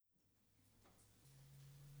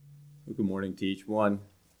Well, good morning to each one.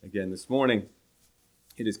 Again, this morning,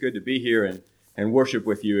 it is good to be here and worship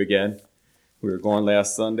with you again. We were gone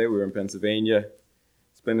last Sunday. We were in Pennsylvania,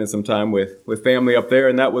 spending some time with family up there,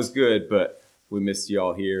 and that was good, but we missed you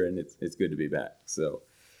all here, and it's good to be back. So,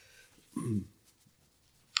 the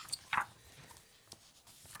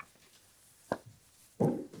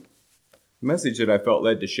message that I felt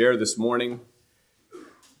led to share this morning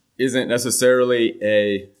isn't necessarily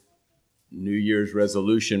a New Year's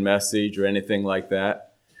resolution message or anything like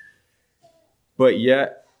that. But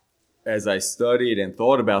yet, as I studied and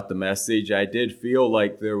thought about the message, I did feel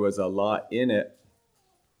like there was a lot in it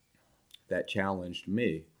that challenged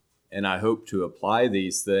me. And I hope to apply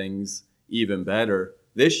these things even better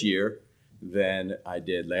this year than I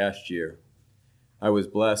did last year. I was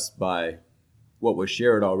blessed by what was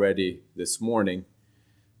shared already this morning.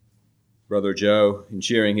 Brother Joe, in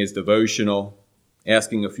sharing his devotional,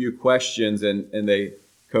 asking a few questions, and they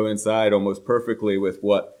coincide almost perfectly with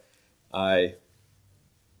what I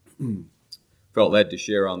felt led to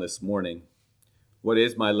share on this morning. What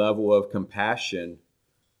is my level of compassion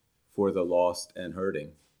for the lost and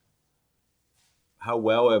hurting? How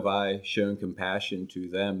well have I shown compassion to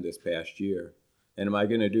them this past year? And am I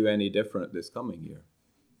going to do any different this coming year?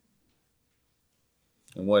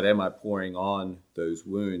 And what am I pouring on those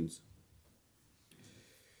wounds?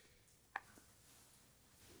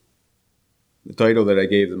 The title that I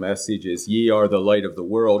gave the message is Ye Are the Light of the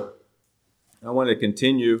World. I want to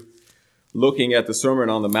continue looking at the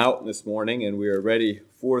Sermon on the Mount this morning, and we are ready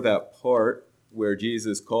for that part where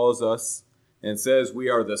Jesus calls us and says we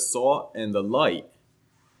are the salt and the light.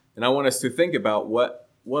 And I want us to think about what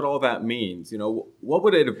all that means. You know, what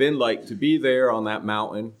would it have been like to be there on that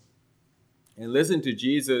mountain and listen to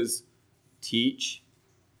Jesus teach?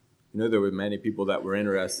 You know, there were many people that were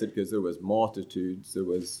interested because there was multitudes. There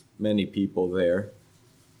was many people there.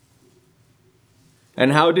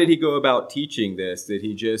 And how did he go about teaching this? Did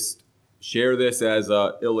he just share this as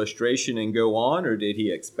an illustration and go on, or did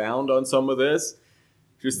he expound on some of this?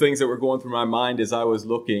 Just things that were going through my mind as I was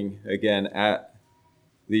looking again at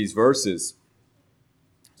these verses.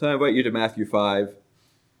 So I invite you to Matthew 5,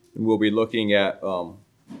 and we'll be looking at, for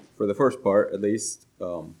the first part at least,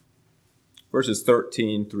 verses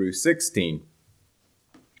 13 through 16.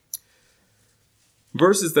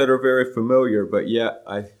 Verses that are very familiar, but yet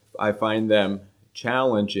I find them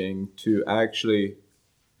challenging to actually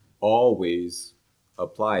always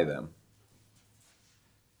apply them.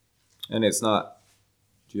 And it's not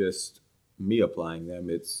just me applying them,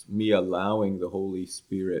 it's me allowing the Holy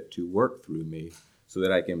Spirit to work through me so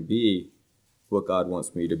that I can be what God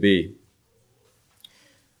wants me to be.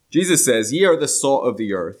 Jesus says, Ye are the salt of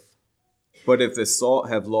the earth. But if the salt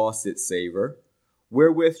have lost its savor,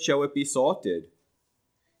 wherewith shall it be salted?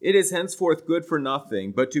 It is henceforth good for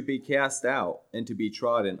nothing, but to be cast out, and to be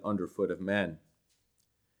trodden under foot of men.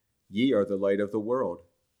 Ye are the light of the world.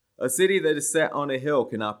 A city that is set on a hill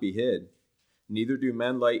cannot be hid. Neither do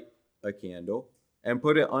men light a candle, and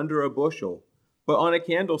put it under a bushel, but on a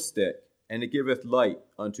candlestick, and it giveth light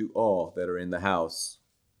unto all that are in the house.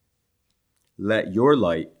 Let your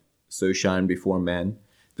light so shine before men,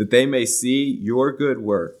 that they may see your good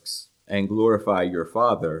works and glorify your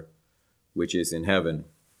Father, which is in heaven.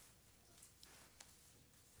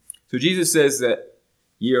 So Jesus says that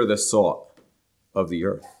ye are the salt of the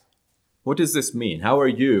earth. What does this mean? How are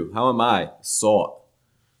you? How am I salt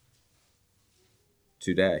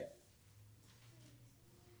today?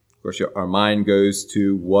 Of course, our mind goes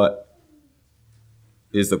to what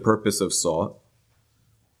is the purpose of salt?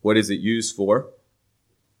 What is it used for?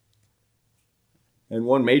 And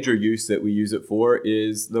one major use that we use it for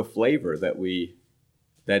is the flavor that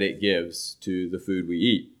it gives to the food we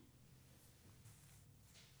eat.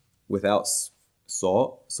 Without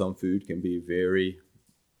salt, some food can be very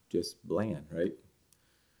just bland, right?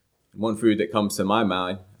 One food that comes to my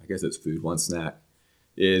mind, I guess it's food, one snack,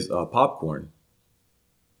 is popcorn.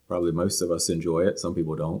 Probably most of us enjoy it. Some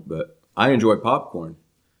people don't, but I enjoy popcorn.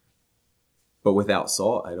 But without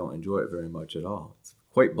salt, I don't enjoy it very much at all. It's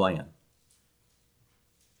quite bland.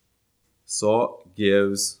 Salt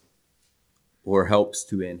gives or helps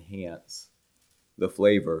to enhance the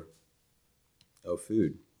flavor of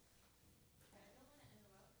food.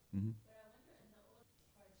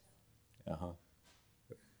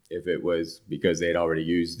 If it was because they'd already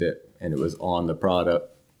used it and it was on the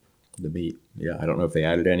product, the meat. Yeah, I don't know if they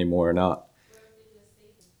added any more or not.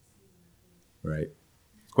 Right.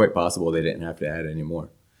 It's quite possible they didn't have to add any more.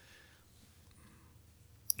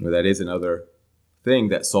 Well, that is another thing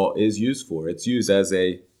that salt is used for. It's used as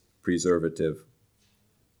a preservative.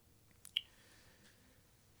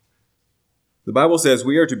 The Bible says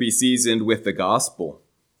we are to be seasoned with the gospel,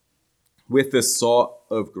 with the salt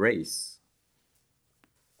of grace.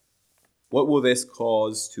 What will this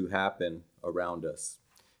cause to happen around us?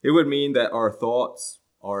 It would mean that our thoughts,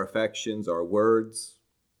 our affections, our words,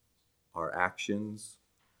 our actions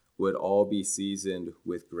would all be seasoned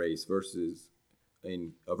with grace. A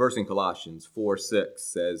verse in Colossians 4:6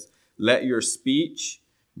 says, "Let your speech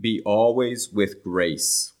be always with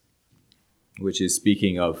grace," which is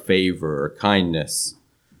speaking of favor or kindness,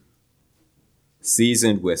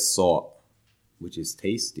 seasoned with salt, which is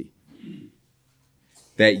tasty,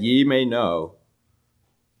 that ye may know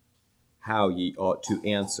how ye ought to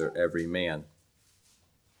answer every man.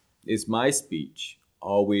 Is my speech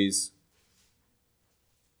always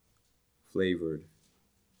flavored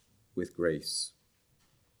with grace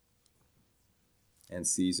and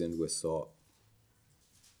seasoned with salt?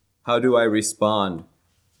 How do I respond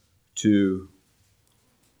to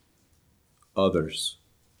others?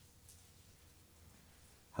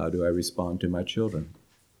 How do I respond to my children?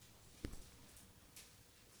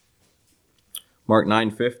 Mark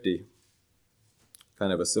 9:50,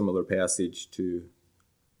 kind of a similar passage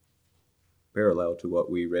parallel to what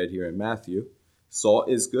we read here in Matthew. Salt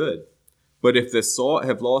is good, but if the salt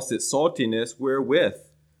have lost its saltiness, wherewith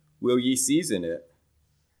will ye season it?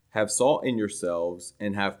 Have salt in yourselves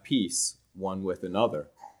and have peace one with another.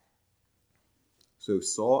 So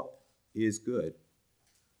salt is good.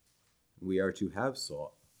 We are to have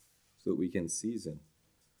salt so that we can season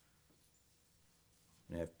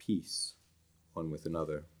and have peace one with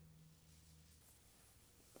another.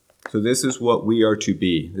 So this is what we are to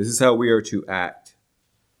be. This is how we are to act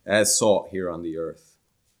as salt here on the earth,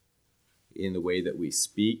 in the way that we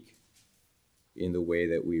speak, in the way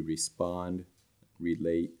that we respond,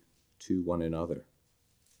 relate to one another.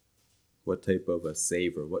 What type of a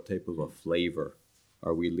savor, what type of a flavor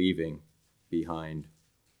are we leaving behind?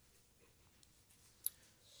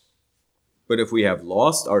 But if we have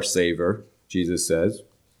lost our savor, Jesus says,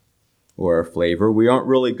 or our flavor, we aren't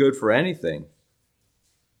really good for anything.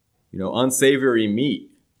 Unsavory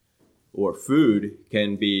meat or food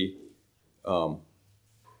can be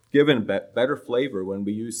given better flavor when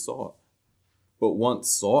we use salt. But once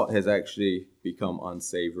salt has actually become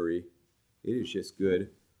unsavory, it is just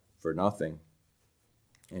good for nothing.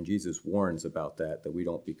 And Jesus warns about that we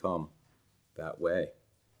don't become that way.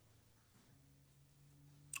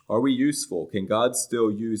 Are we useful? Can God still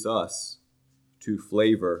use us to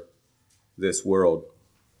flavor this world?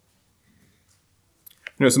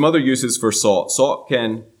 Some other uses for salt. Salt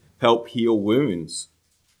can help heal wounds.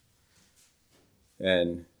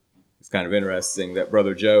 And it's kind of interesting that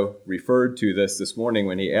Brother Joe referred to this morning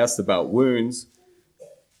when he asked about wounds.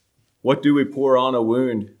 What do we pour on a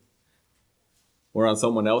wound or on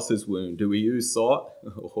someone else's wound? Do we use salt?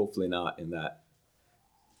 Hopefully not in that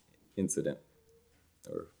incident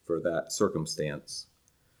or for that circumstance.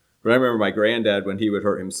 But I remember my granddad, when he would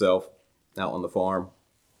hurt himself out on the farm,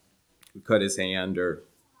 would cut his hand or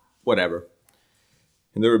whatever,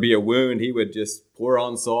 and there would be a wound, he would just pour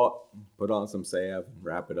on salt, put on some salve, and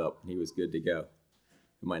wrap it up, and he was good to go.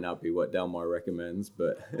 It might not be what Delmar recommends,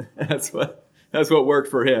 but that's what worked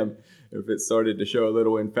for him. If it started to show a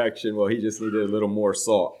little infection, well, he just needed a little more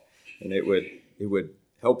salt, and it would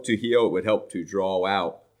help to heal. It would help to draw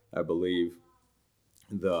out, I believe,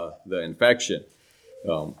 the infection.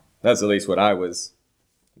 That's at least what I was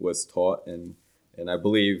taught, and I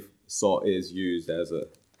believe salt is used as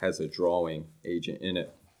a drawing agent in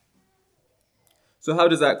it. So how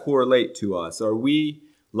does that correlate to us? Are we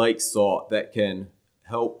like salt that can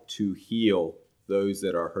help to heal those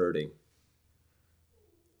that are hurting?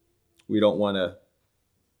 We don't want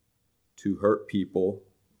to hurt people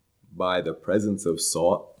by the presence of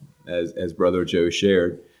salt, as Brother Joe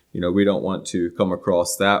shared. We don't want to come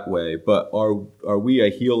across that way, but are we a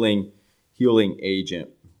healing agent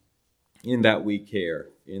in that we care,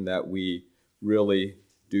 in that we really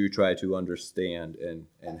do try to understand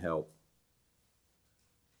and help?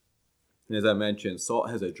 And as I mentioned, salt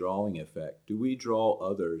has a drawing effect. Do we draw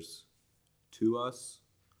others to us,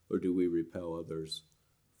 or do we repel others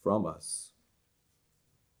from us?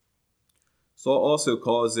 Salt also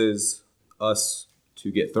causes us to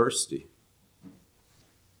get thirsty,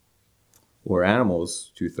 or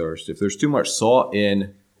animals to thirst. If there's too much salt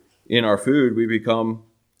in our food, we become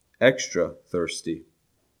extra thirsty.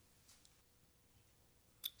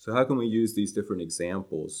 So how can we use these different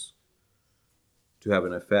examples to have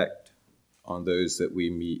an effect on those that we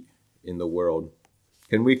meet in the world?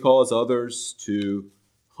 Can we cause others to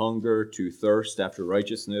hunger, to thirst after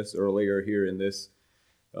righteousness? Earlier here in this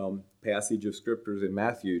passage of scriptures in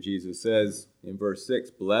Matthew, Jesus says in verse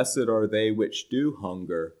 6, "Blessed are they which do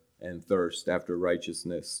hunger and thirst after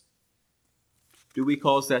righteousness." Do we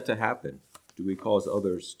cause that to happen? Do we cause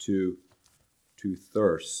others to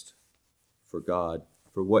thirst for God,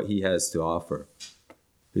 for what he has to offer?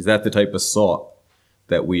 Is that the type of salt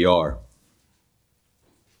that we are?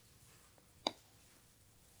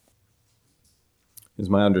 It's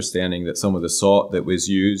my understanding that some of the salt that was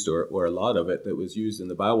used, or a lot of it that was used in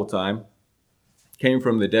the Bible time, came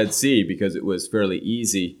from the Dead Sea because it was fairly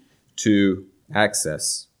easy to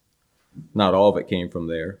access. Not all of it came from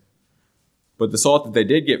there. But the salt that they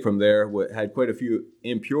did get from there had quite a few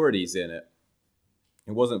impurities in it.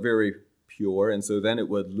 It wasn't very pure, and so then it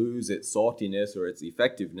would lose its saltiness or its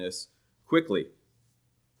effectiveness quickly.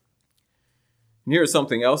 And here's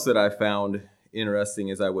something else that I found interesting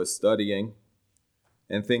as I was studying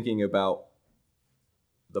and thinking about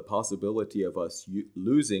the possibility of us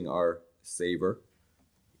losing our savor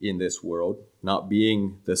in this world, not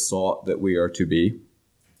being the salt that we are to be.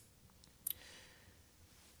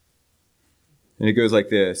 And it goes like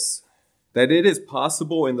this, that it is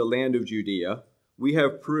possible in the land of Judea, we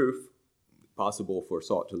have proof, possible for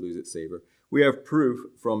salt to lose its savor, we have proof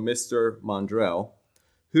from Mr. Mondrell,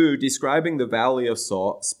 who, describing the valley of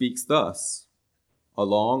salt, speaks thus,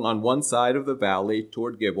 "Along on one side of the valley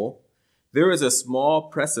toward Gibel, there is a small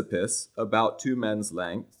precipice about 2 men's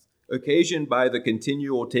length, occasioned by the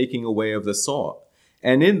continual taking away of the salt.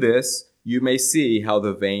 And in this you may see how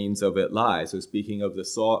the veins of it lie." So speaking of the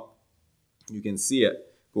salt, you can see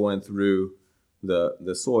it going through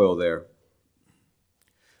the soil there.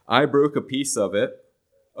 "I broke a piece of it,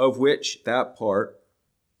 of which that part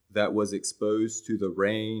that was exposed to the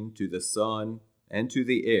rain, to the sun, and to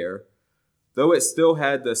the air, though it still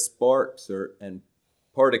had the sparks and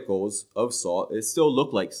particles of salt, it still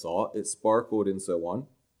looked like salt, it sparkled and so on,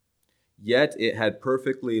 yet it had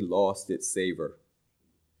perfectly lost its savor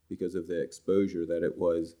because of the exposure that it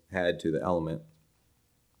had to the element.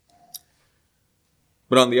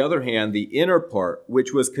 But on the other hand, the inner part,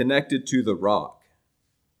 which was connected to the rock,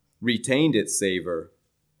 retained its savor,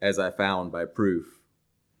 as I found by proof.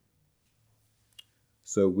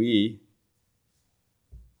 So we,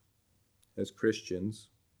 as Christians,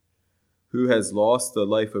 who has lost the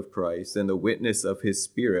life of Christ and the witness of his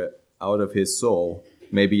Spirit out of his soul,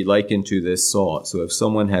 may be likened to this salt. So if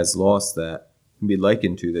someone has lost that, can be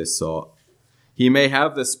likened to this salt. He may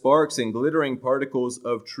have the sparks and glittering particles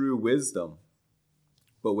of true wisdom,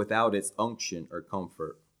 but without its unction or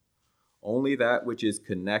comfort. Only that which is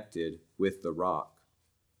connected with the rock,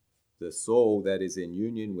 the soul that is in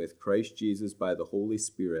union with Christ Jesus by the Holy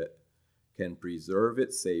Spirit, can preserve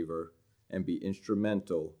its savor and be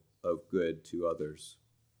instrumental of good to others.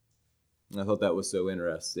 And I thought that was so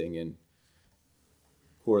interesting and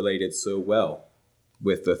correlated so well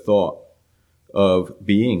with the thought of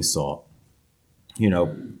being salt.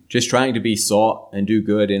 Just trying to be salt and do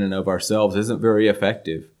good in and of ourselves isn't very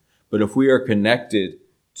effective. But if we are connected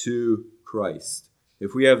to Christ,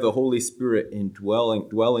 if we have the Holy Spirit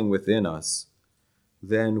dwelling within us,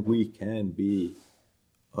 then we can be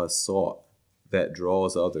a salt that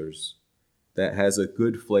draws others, that has a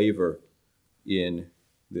good flavor in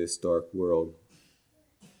this dark world.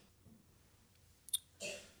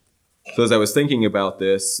 So as I was thinking about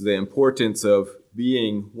this, the importance of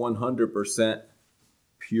being 100%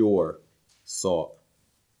 pure salt,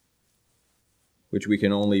 which we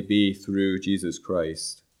can only be through Jesus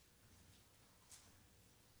Christ.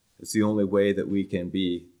 It's the only way that we can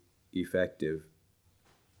be effective.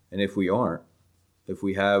 And if we aren't, if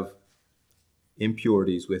we have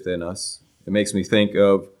impurities within us, it makes me think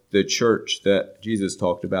of the church that Jesus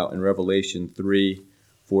talked about in Revelation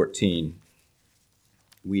 3:14.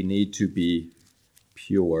 We need to be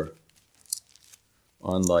pure,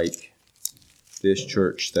 unlike this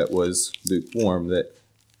church that was lukewarm, that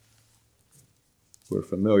we're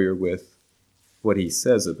familiar with what he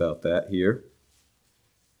says about that here.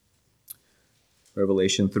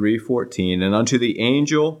 Revelation 3:14, "And unto the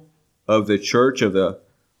angel of the church of the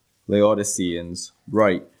Laodiceans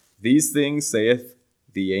write, These things saith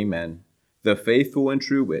the Amen, the faithful and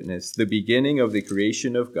true witness, the beginning of the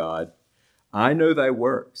creation of God. I know thy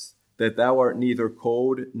works, that thou art neither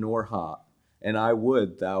cold nor hot, and I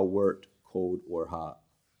would thou wert cold or hot.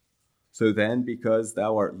 So then, because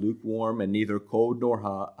thou art lukewarm and neither cold nor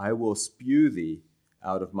hot, I will spew thee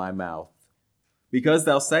out of my mouth. Because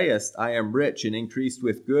thou sayest, I am rich and increased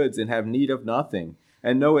with goods and have need of nothing,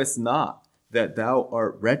 and knowest not that thou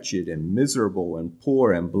art wretched and miserable and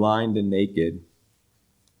poor and blind and naked.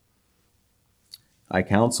 I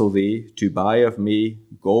counsel thee to buy of me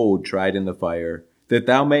gold tried in the fire, that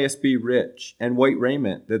thou mayest be rich, and white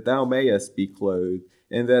raiment, that thou mayest be clothed,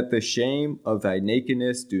 and that the shame of thy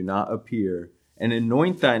nakedness do not appear, and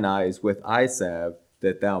anoint thine eyes with eye salve,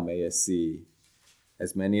 that thou mayest see.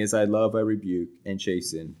 As many as I love, I rebuke and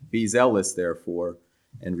chasten. Be zealous, therefore,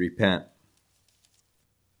 and repent.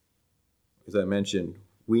 As I mentioned,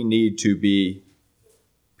 we need to be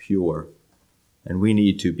pure, and we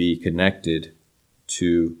need to be connected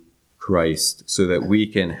to Christ so that we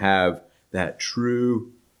can have that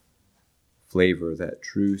true flavor, that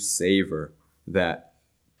true savor that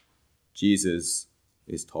Jesus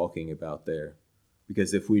is talking about there.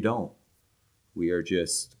 Because if we don't, we are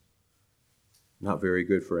just not very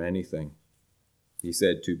good for anything. He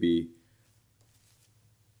said to be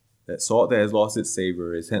that salt that has lost its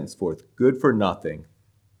savor is henceforth good for nothing,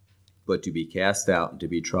 but to be cast out and to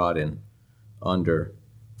be trodden under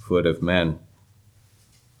foot of men.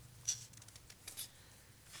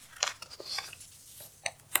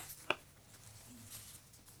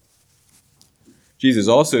 Jesus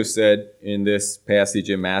also said in this passage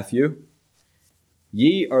in Matthew,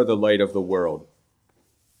 "Ye are the light of the world.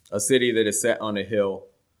 A city that is set on a hill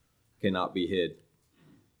cannot be hid."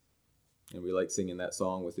 And we like singing that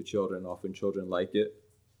song with the children. Often children like it.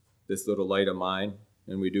 This little light of mine.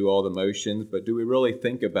 And we do all the motions. But do we really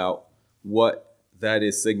think about what that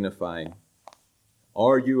is signifying?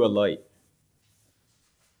 Are you a light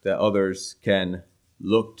that others can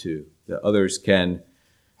look to, that others can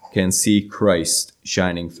see Christ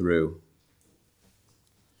shining through?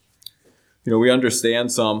 We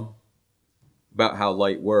understand some about how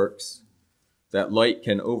light works, that light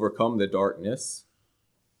can overcome the darkness,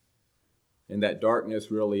 and that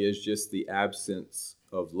darkness really is just the absence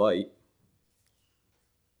of light.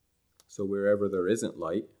 So wherever there isn't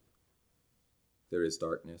light, there is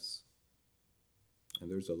darkness.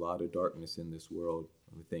 And there's a lot of darkness in this world,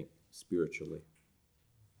 I think, spiritually.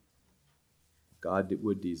 God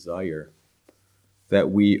would desire that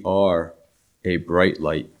we are a bright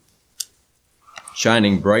light,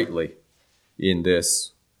 shining brightly in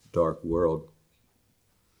this dark world.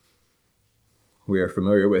 We are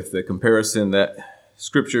familiar with the comparison that's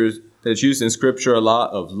used in Scripture a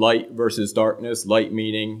lot of light versus darkness, light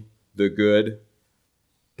meaning the good,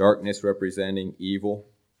 darkness representing evil,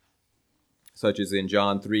 such as in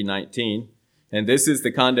John 3:19. "And this is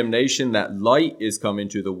the condemnation, that light is come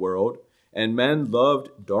into the world, and men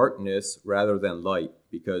loved darkness rather than light,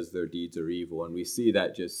 because their deeds are evil." And we see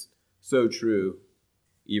that just so true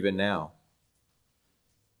even now.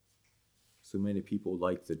 So many people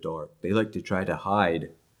like the dark. They like to try to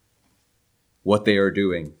hide what they are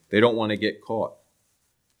doing. They don't want to get caught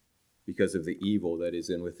because of the evil that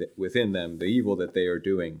is within them, the evil that they are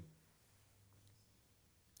doing.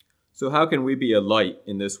 So how can we be a light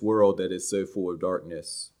in this world that is so full of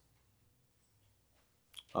darkness?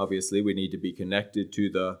 Obviously, we need to be connected to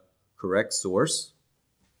the correct source.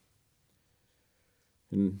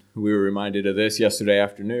 And we were reminded of this yesterday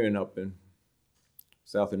afternoon up in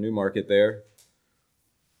south of Newmarket there,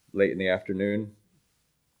 late in the afternoon.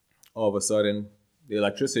 All of a sudden, the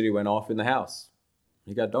electricity went off in the house.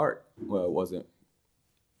 It got dark. Well, it wasn't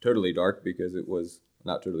totally dark because it was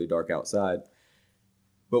not totally dark outside.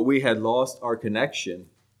 But we had lost our connection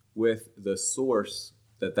with the source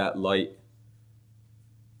that light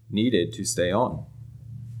needed to stay on.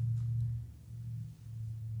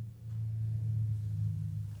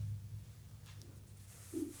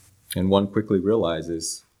 And one quickly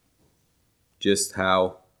realizes just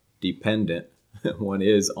how dependent one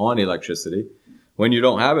is on electricity when you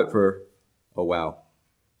don't have it for a while.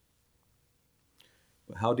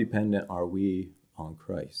 But how dependent are we on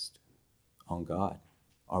Christ, on God?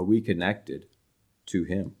 Are we connected to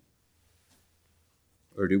Him?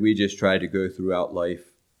 Or do we just try to go throughout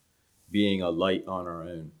life being a light on our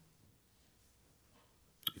own?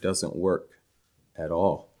 It doesn't work at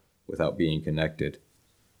all without being connected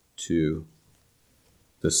to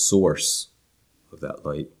the source of that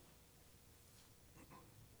light.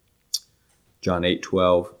 John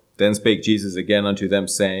 8:12. "Then spake Jesus again unto them,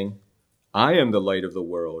 saying, I am the light of the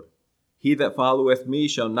world. He that followeth me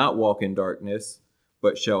shall not walk in darkness,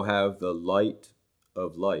 but shall have the light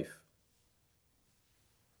of life."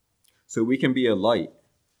 So we can be a light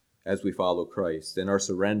as we follow Christ and are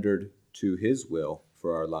surrendered to His will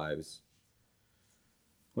for our lives.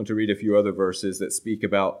 I want to read a few other verses that speak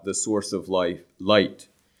about the source of life, light.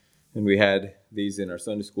 And we had these in our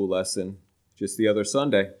Sunday school lesson just the other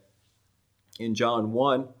Sunday. In John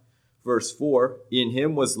 1, verse 4, "In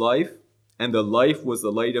Him was life, and the life was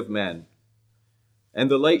the light of men. And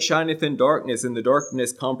the light shineth in darkness, and the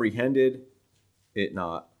darkness comprehended it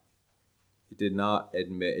not." It did not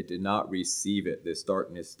admit, it did not receive it. This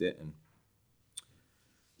darkness didn't.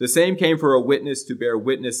 The same came for a witness to bear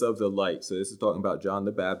witness of the light. So this is talking about John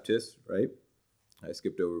the Baptist, right? I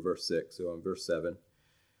skipped over verse 6, so on verse 7.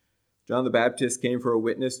 John the Baptist came for a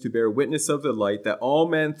witness to bear witness of the light, that all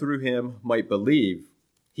men through him might believe.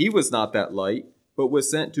 He was not that light, but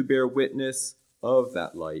was sent to bear witness of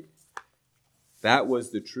that light. That was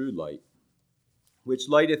the true light, which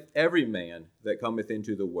lighteth every man that cometh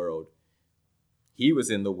into the world. He was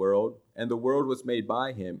in the world, and the world was made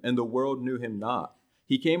by him, and the world knew him not.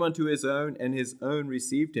 He came unto his own, and his own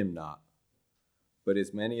received him not. But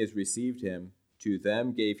as many as received him, to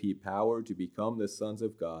them gave he power to become the sons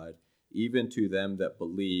of God, even to them that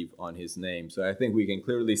believe on his name. So I think we can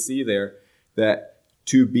clearly see there that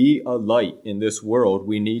to be a light in this world,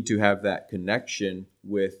 we need to have that connection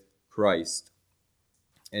with Christ.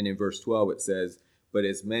 And in verse 12 it says, but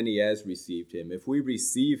as many as received him. If we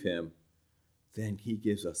receive him, then he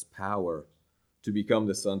gives us power to become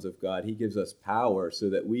the sons of God. He gives us power so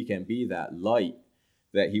that we can be that light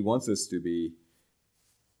that he wants us to be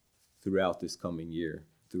throughout this coming year,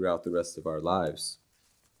 throughout the rest of our lives.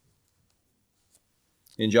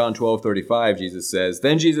 In John 12:35, Jesus says,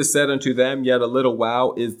 then Jesus said unto them, yet a little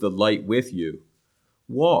while is the light with you.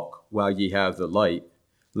 Walk while ye have the light,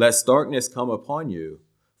 lest darkness come upon you.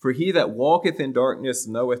 For he that walketh in darkness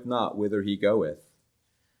knoweth not whither he goeth.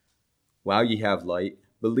 While ye have light,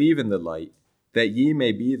 believe in the light, that ye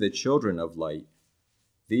may be the children of light.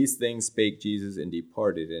 These things spake Jesus, and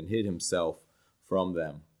departed, and hid himself from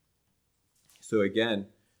them. So again,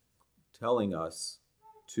 telling us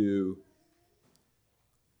to,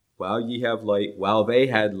 while ye have light, while they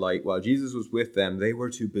had light, while Jesus was with them, they were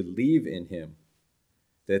to believe in him,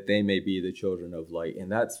 that they may be the children of light.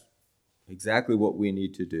 And that's exactly what we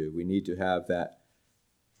need to do. We need to have that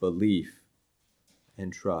belief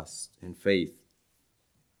and trust and faith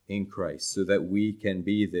in Christ so that we can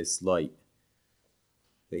be this light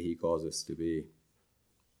that he calls us to be.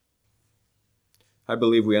 I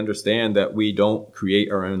believe we understand that we don't create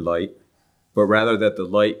our own light, but rather that the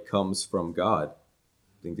light comes from God.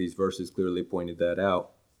 I think these verses clearly pointed that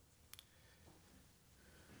out.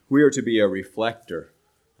 We are to be a reflector,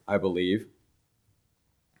 I believe.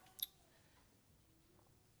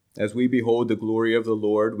 As we behold the glory of the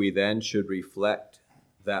Lord, we then should reflect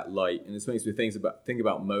that light. And this makes me think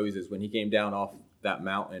about Moses when he came down off that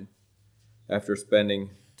mountain after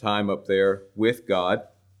spending time up there with God.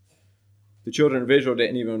 The children of Israel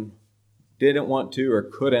didn't want to or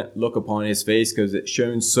couldn't look upon his face because it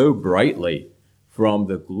shone so brightly from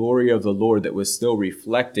the glory of the Lord that was still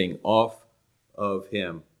reflecting off of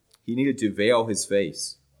him. He needed to veil his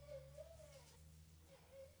face.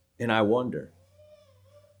 And I wonder,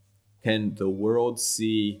 can the world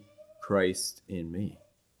see Christ in me?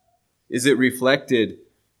 Is it reflected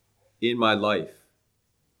in my life,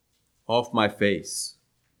 off my face?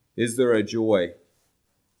 Is there a joy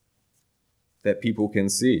that people can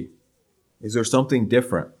see? Is there something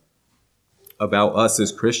different about us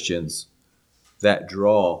as Christians that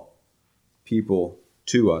draw people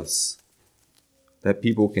to us, that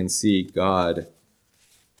people can see God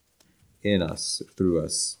in us, through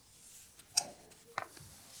us?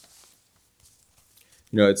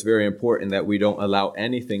 You know, it's very important that we don't allow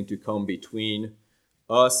anything to come between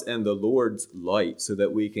us and the Lord's light so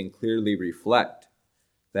that we can clearly reflect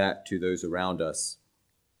that to those around us.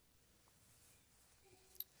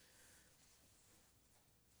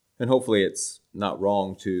 And hopefully it's not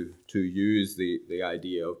wrong to use the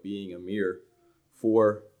idea of being a mirror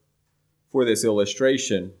for this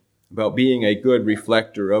illustration about being a good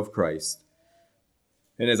reflector of Christ.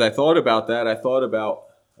 And as I thought about that, I thought about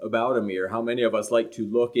a mirror. How many of us like to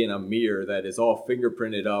look in a mirror that is all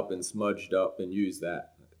fingerprinted up and smudged up and use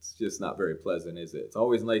that? It's just not very pleasant, is it? It's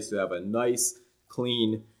always nice to have a nice,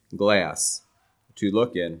 clean glass to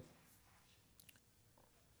look in.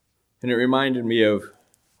 And it reminded me of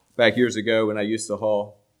back years ago when I used to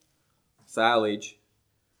haul silage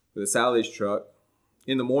with a silage truck.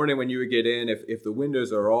 In the morning when you would get in, if the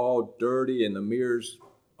windows are all dirty and the mirrors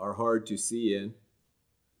are hard to see in,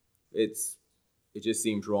 it just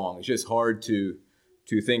seems wrong. It's just hard to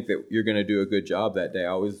think that you're going to do a good job that day.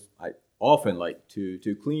 I often like to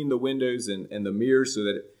clean the windows and the mirrors so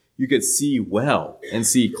that you could see well and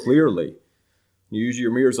see clearly. You use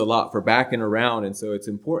your mirrors a lot for backing around, and so it's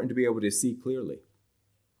important to be able to see clearly.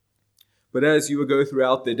 But as you would go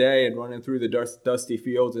throughout the day and running through the dusty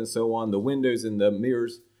fields and so on, the windows and the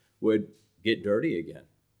mirrors would get dirty again.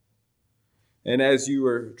 And as you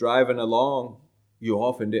were driving along, you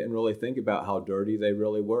often didn't really think about how dirty they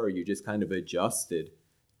really were. You just kind of adjusted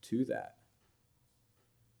to that.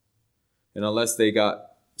 And unless they got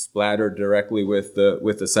splattered directly with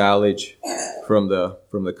the silage from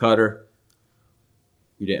the cutter,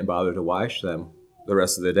 you didn't bother to wash them the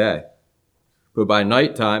rest of the day. But by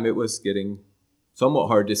nighttime, it was getting somewhat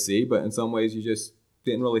hard to see, but in some ways you just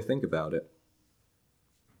didn't really think about it.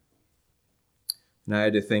 And I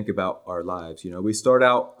had to think about our lives. We start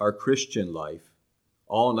out our Christian life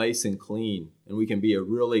all nice and clean, and we can be a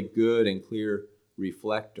really good and clear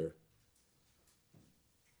reflector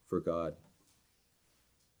for God.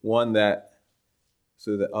 One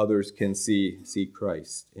so that others can see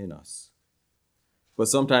Christ in us. But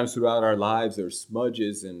sometimes throughout our lives, there's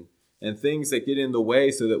smudges and things that get in the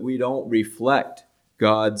way so that we don't reflect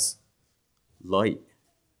God's light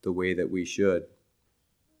the way that we should.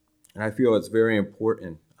 And I feel it's very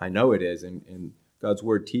important. I know it is, and God's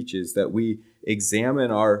word teaches that we examine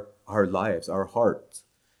our lives, our hearts,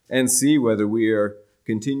 and see whether we are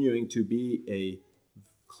continuing to be a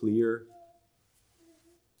clear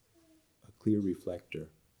reflector,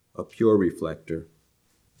 a pure reflector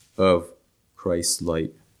of Christ's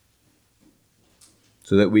light,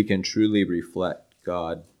 so that we can truly reflect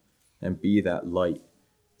God and be that light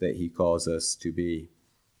that he calls us to be.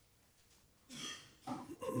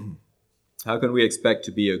 How can we expect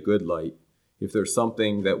to be a good light if there's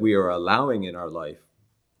something that we are allowing in our life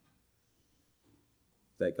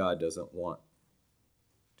that God doesn't want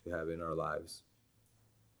to have in our lives?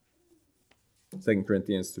 2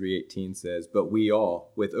 Corinthians 3:18 says, "But we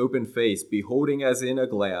all, with open face, beholding as in a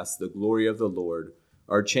glass the glory of the Lord,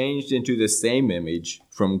 are changed into the same image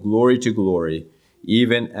from glory to glory,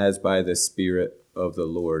 even as by the Spirit of the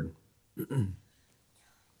Lord."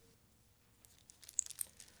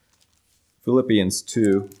 Philippians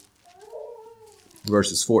 2,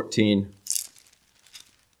 verses 14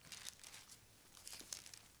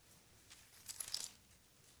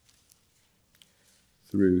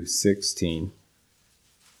 through 16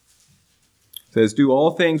 says, "Do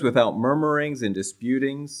all things without murmurings and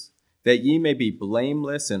disputings, that ye may be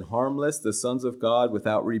blameless and harmless, the sons of God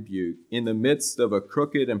without rebuke, in the midst of a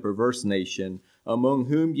crooked and perverse nation, among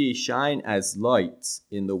whom ye shine as lights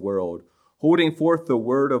in the world, holding forth the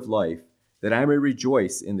word of life, that I may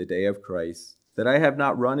rejoice in the day of Christ, that I have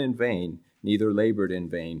not run in vain, neither labored in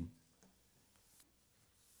vain."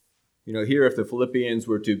 Here, if the Philippians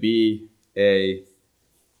were to be a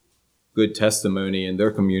good testimony in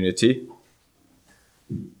their community,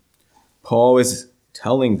 Paul is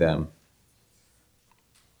telling them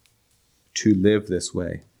to live this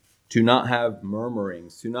way, to not have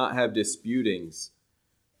murmurings, to not have disputings,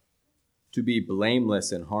 to be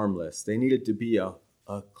blameless and harmless. They needed to be a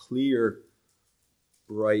clear,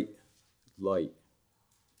 bright light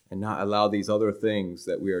and not allow these other things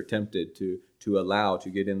that we are tempted to allow to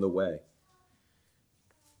get in the way.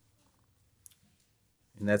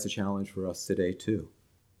 And that's a challenge for us today too.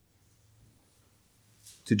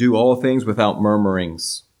 To do all things without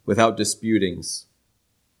murmurings, without disputings,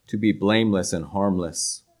 to be blameless and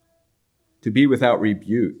harmless, to be without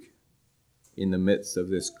rebuke in the midst of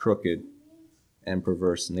this crooked and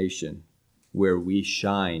perverse nation where we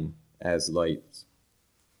shine as lights.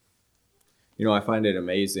 I find it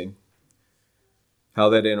amazing how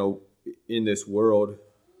that in this world,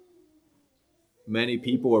 many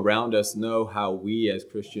people around us know how we as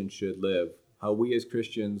Christians should live, how we as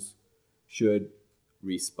Christians should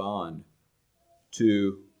respond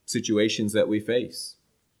to situations that we face.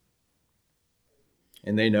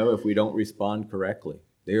 And they know if we don't respond correctly.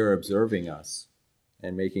 They are observing us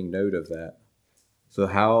and making note of that. So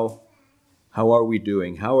how are we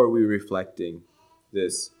doing? How are we reflecting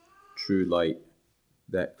this true light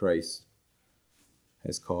that Christ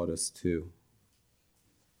has called us to?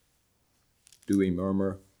 Do we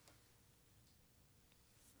murmur?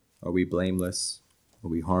 Are we blameless? Are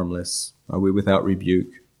we harmless? Are we without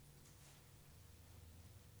rebuke?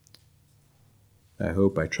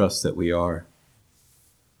 I trust that we are.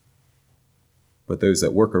 But those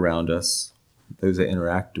that work around us, those that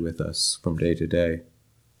interact with us from day to day,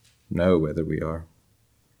 know whether we are.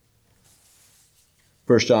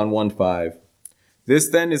 1 John 1:5. "This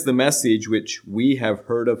then is the message which we have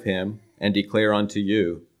heard of him and declare unto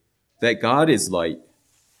you, that God is light,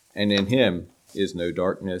 and in him is no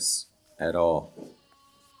darkness at all."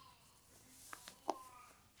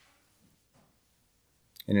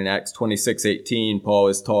 And in Acts 26:18, Paul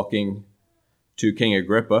is talking to King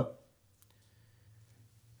Agrippa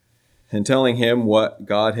and telling him what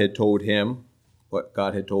God had told him, what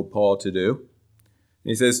God had told Paul to do.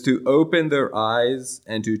 He says, "To open their eyes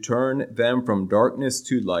and to turn them from darkness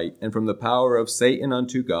to light and from the power of Satan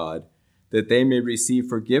unto God, that they may receive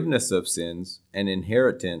forgiveness of sins and an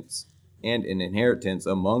inheritance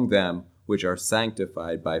among them which are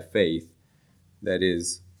sanctified by faith that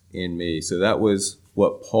is in me. So that was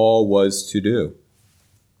what Paul was to do.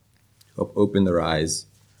 Help open their eyes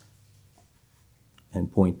and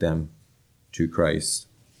point them to Christ.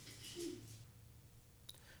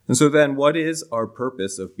 And so then, what is our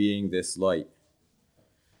purpose of being this light?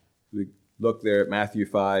 We look there at Matthew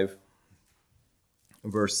 5,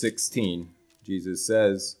 verse 16. Jesus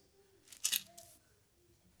says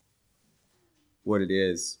what it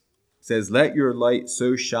is. It says, "Let your light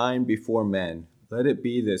so shine before men. Let it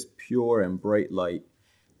be this pure and bright light,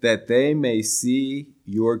 that they may see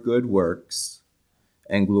your good works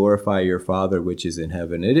and glorify your Father which is in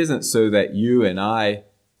heaven." It isn't so that you and I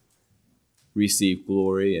receive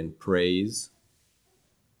glory and praise,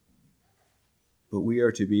 but we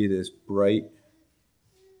are to be this bright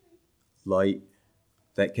light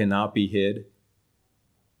that cannot be hid,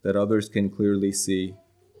 that others can clearly see,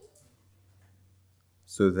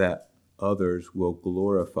 so that others will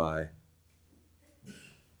glorify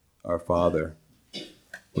our Father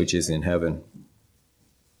which is in heaven.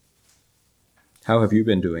 How have you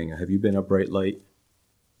been doing? Have you been a bright light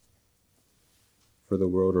for the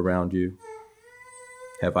world around you?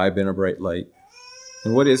 Have I been a bright light?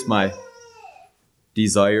 And what is my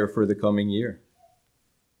desire for the coming year?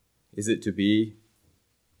 Is it to be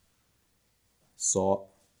salt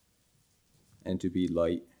and to be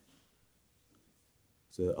light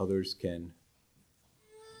so that others can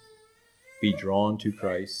be drawn to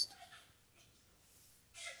Christ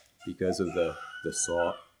because of the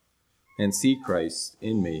salt, and see Christ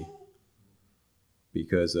in me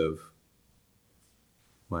because of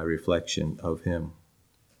my reflection of him?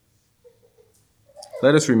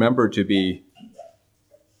 Let us remember to be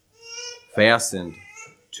fastened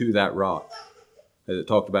to that rock, as it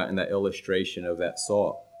talked about in that illustration of that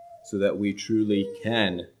salt, so that we truly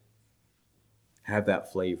can have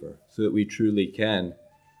that flavor, so that we truly can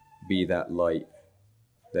be that light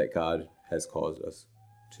that God has caused us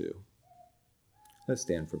to. Let's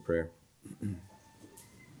stand for prayer.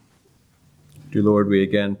 Dear Lord, we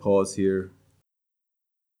again pause here